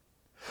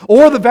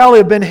 or the valley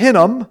of Ben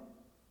Hinnom,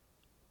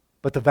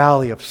 but the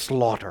valley of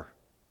slaughter.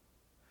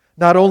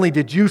 Not only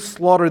did you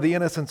slaughter the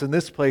innocents in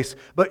this place,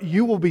 but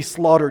you will be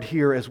slaughtered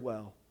here as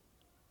well.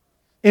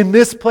 In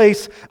this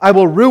place, I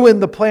will ruin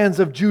the plans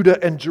of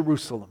Judah and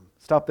Jerusalem.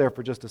 Stop there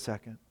for just a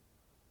second.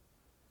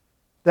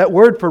 That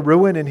word for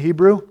ruin in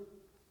Hebrew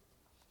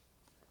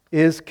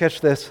is,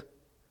 catch this,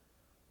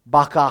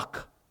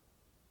 bakak,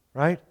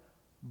 right?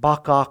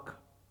 Bakak.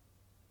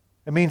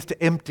 It means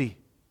to empty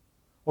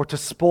or to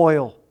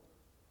spoil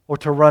or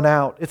to run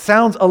out. It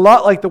sounds a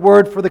lot like the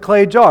word for the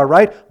clay jar,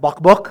 right?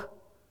 Bakbuk.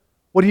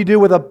 What do you do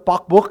with a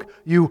bakbuk?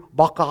 You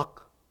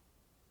bakak.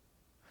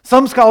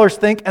 Some scholars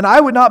think, and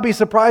I would not be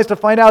surprised to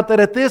find out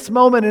that at this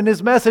moment in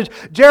his message,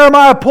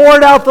 Jeremiah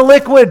poured out the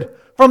liquid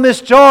from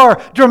this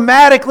jar,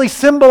 dramatically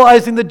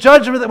symbolizing the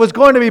judgment that was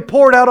going to be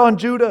poured out on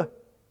Judah.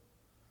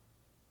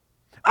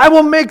 I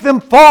will make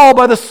them fall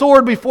by the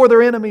sword before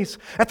their enemies,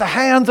 at the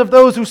hands of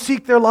those who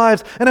seek their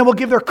lives, and I will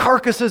give their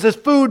carcasses as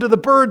food to the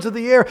birds of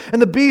the air and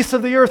the beasts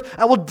of the earth.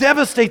 I will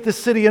devastate this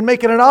city and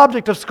make it an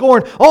object of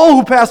scorn. All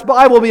who pass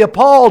by will be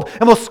appalled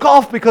and will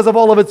scoff because of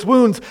all of its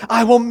wounds.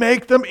 I will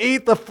make them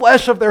eat the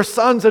flesh of their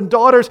sons and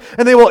daughters,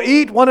 and they will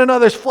eat one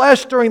another's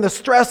flesh during the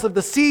stress of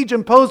the siege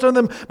imposed on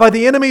them by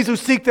the enemies who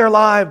seek their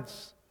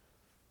lives.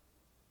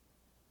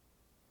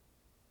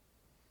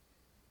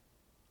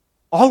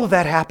 All of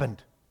that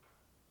happened.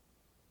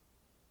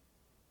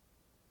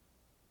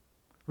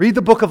 Read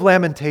the book of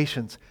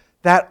Lamentations.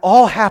 That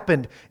all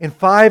happened in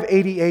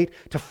 588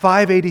 to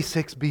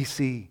 586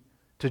 BC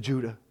to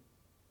Judah.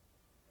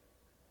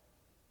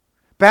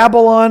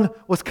 Babylon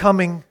was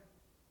coming.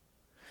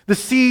 The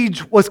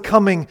siege was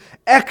coming.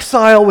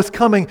 Exile was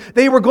coming.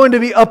 They were going to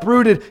be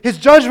uprooted. His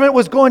judgment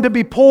was going to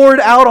be poured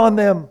out on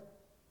them.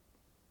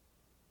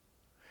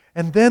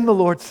 And then the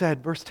Lord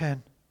said, verse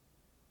 10,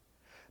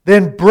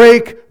 then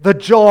break the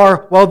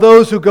jar while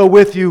those who go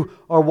with you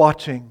are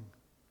watching.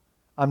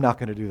 I'm not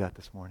going to do that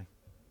this morning.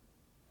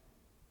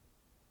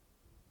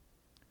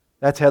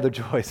 That's Heather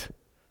Joyce.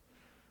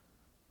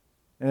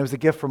 And it was a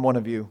gift from one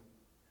of you.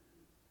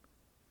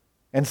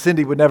 And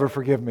Cindy would never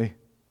forgive me.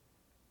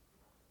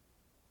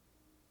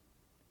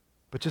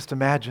 But just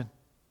imagine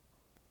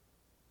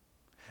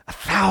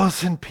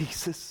 1,000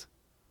 pieces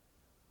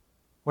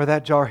where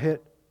that jar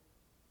hit.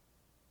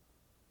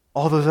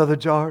 All those other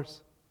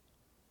jars.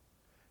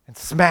 And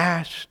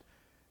smashed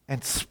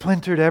and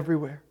splintered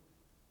everywhere.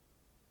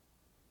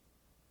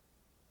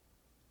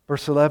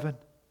 Verse 11,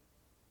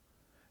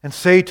 and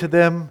say to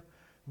them,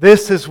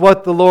 this is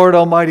what the Lord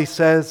Almighty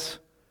says,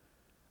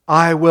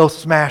 I will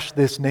smash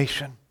this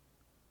nation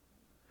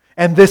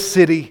and this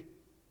city,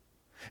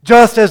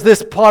 just as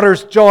this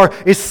potter's jar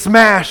is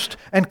smashed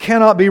and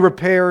cannot be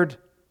repaired.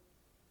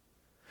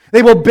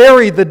 They will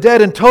bury the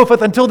dead in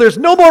Topheth until there's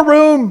no more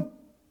room.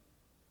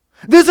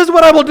 This is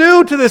what I will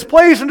do to this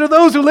place and to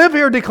those who live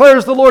here,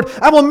 declares the Lord.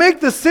 I will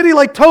make this city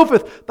like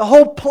Topheth. The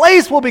whole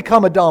place will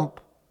become a dump.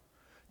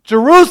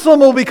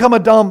 Jerusalem will become a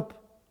dump.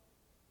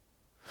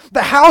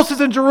 The houses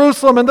in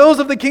Jerusalem and those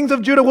of the kings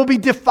of Judah will be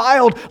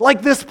defiled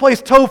like this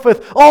place,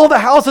 Topheth. All the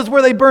houses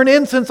where they burn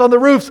incense on the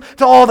roofs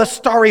to all the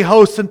starry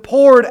hosts and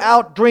poured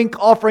out drink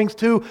offerings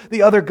to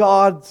the other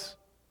gods.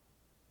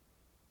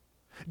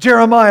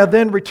 Jeremiah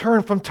then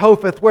returned from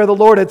Topheth, where the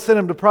Lord had sent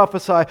him to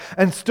prophesy,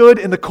 and stood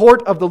in the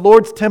court of the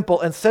Lord's temple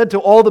and said to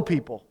all the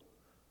people,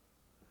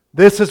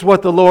 "This is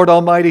what the Lord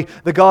Almighty,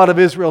 the God of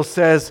Israel,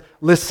 says,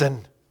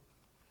 listen,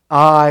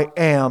 I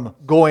am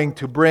going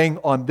to bring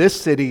on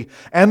this city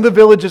and the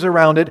villages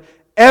around it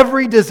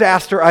every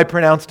disaster I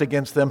pronounced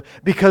against them,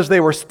 because they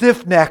were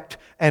stiff-necked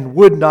and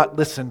would not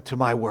listen to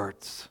my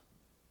words."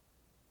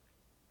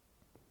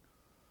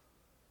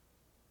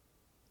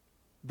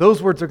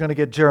 Those words are going to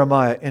get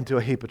Jeremiah into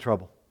a heap of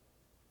trouble.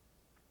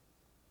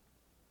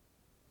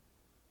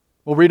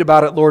 We'll read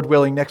about it, Lord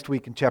willing, next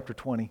week in chapter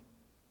 20.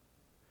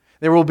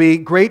 There will be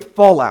great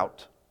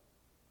fallout.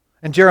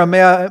 And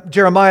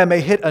Jeremiah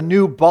may hit a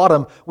new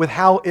bottom with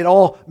how it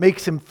all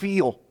makes him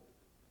feel.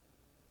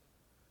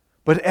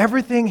 But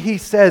everything he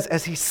says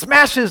as he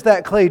smashes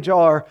that clay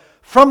jar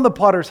from the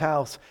potter's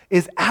house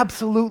is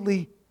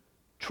absolutely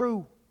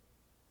true.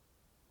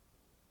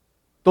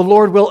 The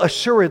Lord will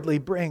assuredly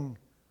bring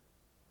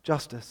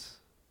justice.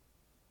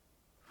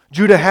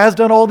 Judah has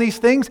done all these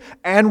things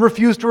and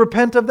refused to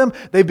repent of them.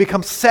 They've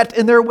become set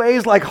in their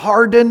ways like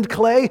hardened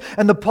clay,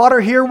 and the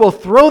potter here will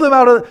throw them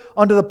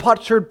onto the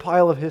potsherd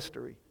pile of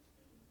history.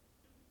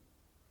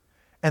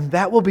 And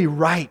that will be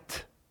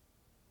right.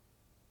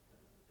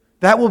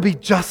 That will be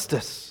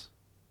justice.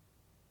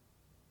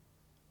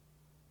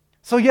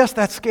 So yes,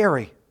 that's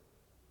scary.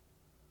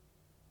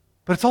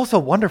 But it's also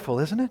wonderful,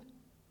 isn't it?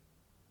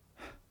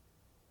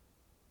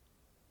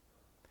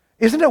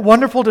 Isn't it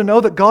wonderful to know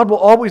that God will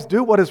always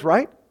do what is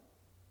right?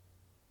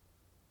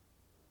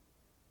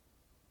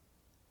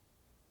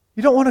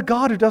 You don't want a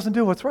God who doesn't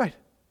do what's right.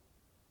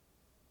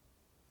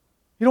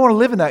 You don't want to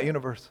live in that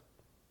universe.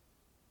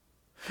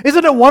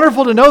 Isn't it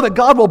wonderful to know that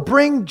God will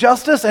bring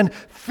justice and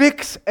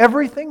fix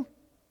everything?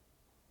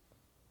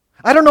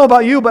 I don't know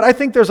about you, but I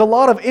think there's a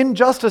lot of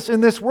injustice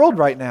in this world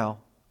right now.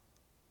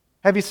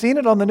 Have you seen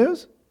it on the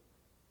news?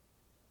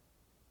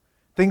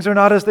 Things are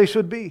not as they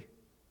should be.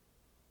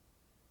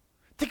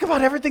 Think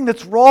about everything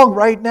that's wrong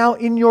right now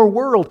in your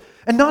world.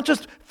 And not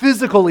just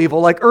physical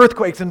evil like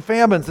earthquakes and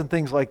famines and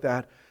things like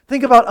that.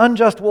 Think about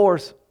unjust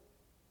wars.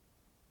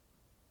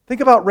 Think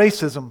about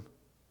racism.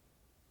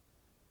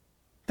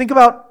 Think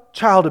about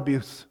child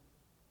abuse.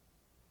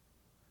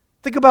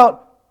 Think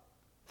about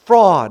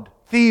fraud,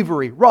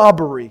 thievery,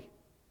 robbery.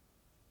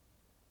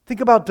 Think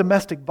about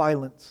domestic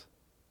violence.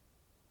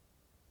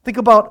 Think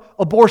about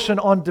abortion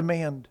on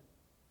demand.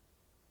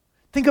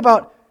 Think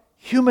about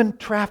human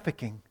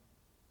trafficking.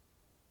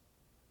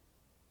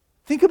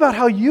 Think about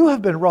how you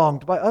have been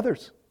wronged by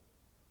others.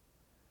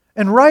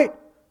 And right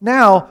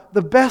now,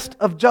 the best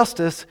of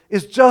justice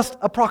is just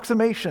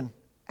approximation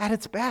at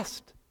its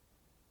best.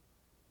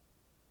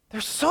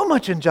 There's so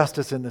much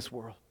injustice in this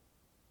world.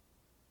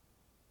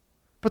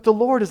 But the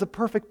Lord is a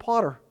perfect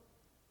potter.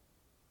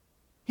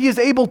 He is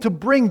able to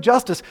bring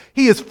justice.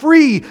 He is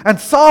free and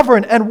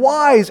sovereign and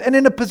wise and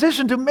in a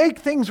position to make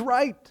things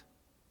right.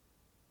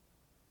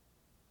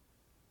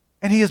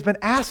 And He has been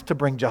asked to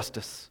bring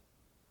justice.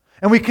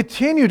 And we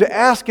continue to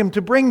ask Him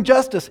to bring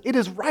justice. It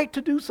is right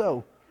to do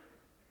so.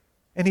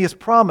 And He has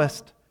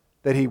promised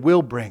that He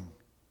will bring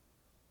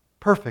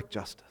perfect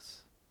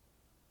justice.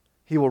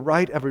 He will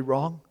right every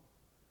wrong.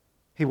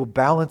 He will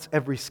balance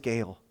every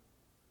scale.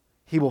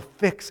 He will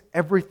fix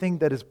everything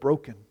that is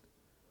broken,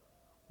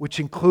 which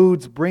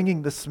includes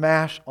bringing the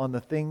smash on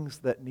the things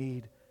that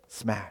need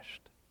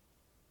smashed.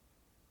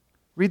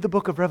 Read the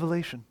book of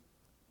Revelation.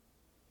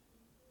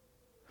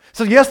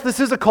 So yes, this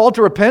is a call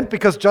to repent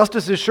because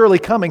justice is surely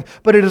coming,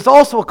 but it is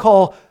also a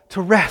call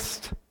to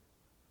rest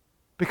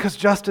because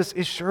justice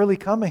is surely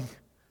coming.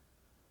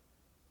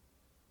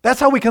 That's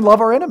how we can love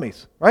our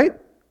enemies, right?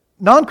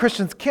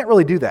 Non-Christians can't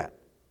really do that.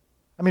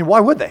 I mean, why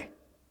would they?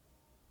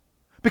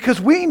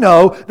 Because we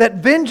know that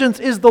vengeance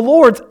is the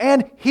Lord's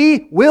and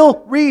He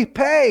will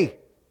repay.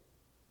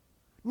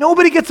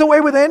 Nobody gets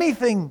away with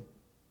anything.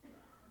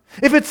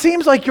 If it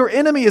seems like your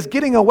enemy is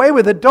getting away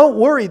with it, don't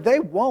worry, they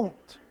won't.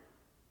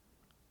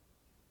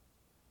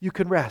 You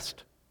can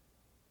rest.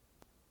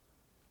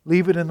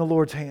 Leave it in the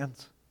Lord's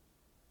hands.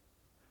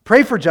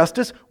 Pray for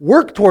justice,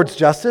 work towards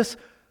justice,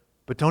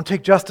 but don't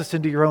take justice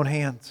into your own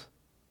hands.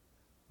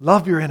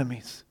 Love your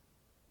enemies.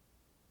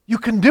 You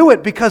can do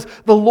it because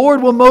the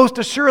Lord will most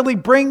assuredly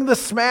bring the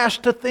smash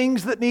to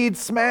things that need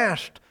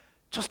smashed.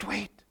 Just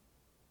wait.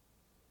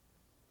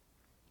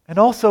 And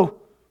also,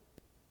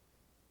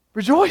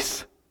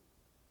 rejoice.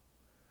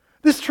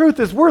 This truth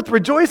is worth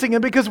rejoicing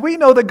in because we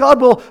know that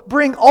God will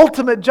bring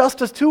ultimate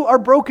justice to our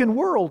broken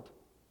world.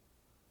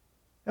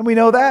 And we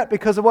know that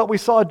because of what we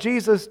saw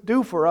Jesus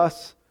do for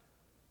us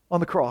on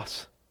the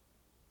cross.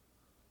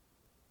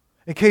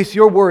 In case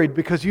you're worried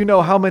because you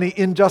know how many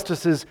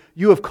injustices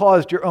you have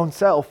caused your own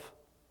self,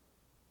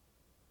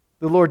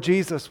 the Lord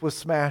Jesus was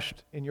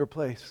smashed in your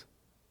place.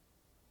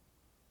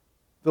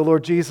 The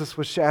Lord Jesus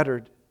was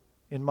shattered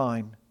in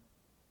mine.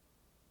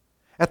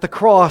 At the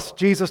cross,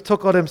 Jesus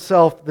took on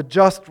Himself the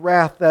just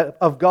wrath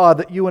of God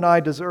that you and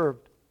I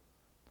deserved.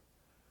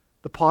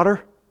 The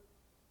potter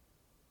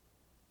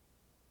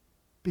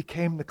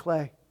became the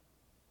clay.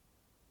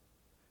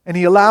 And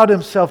He allowed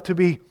Himself to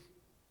be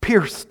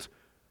pierced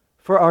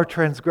for our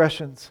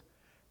transgressions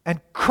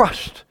and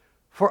crushed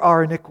for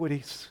our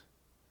iniquities.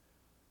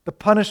 The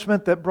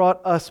punishment that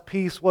brought us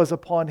peace was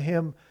upon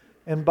Him,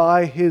 and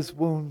by His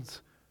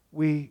wounds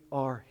we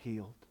are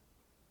healed.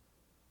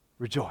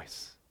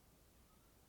 Rejoice.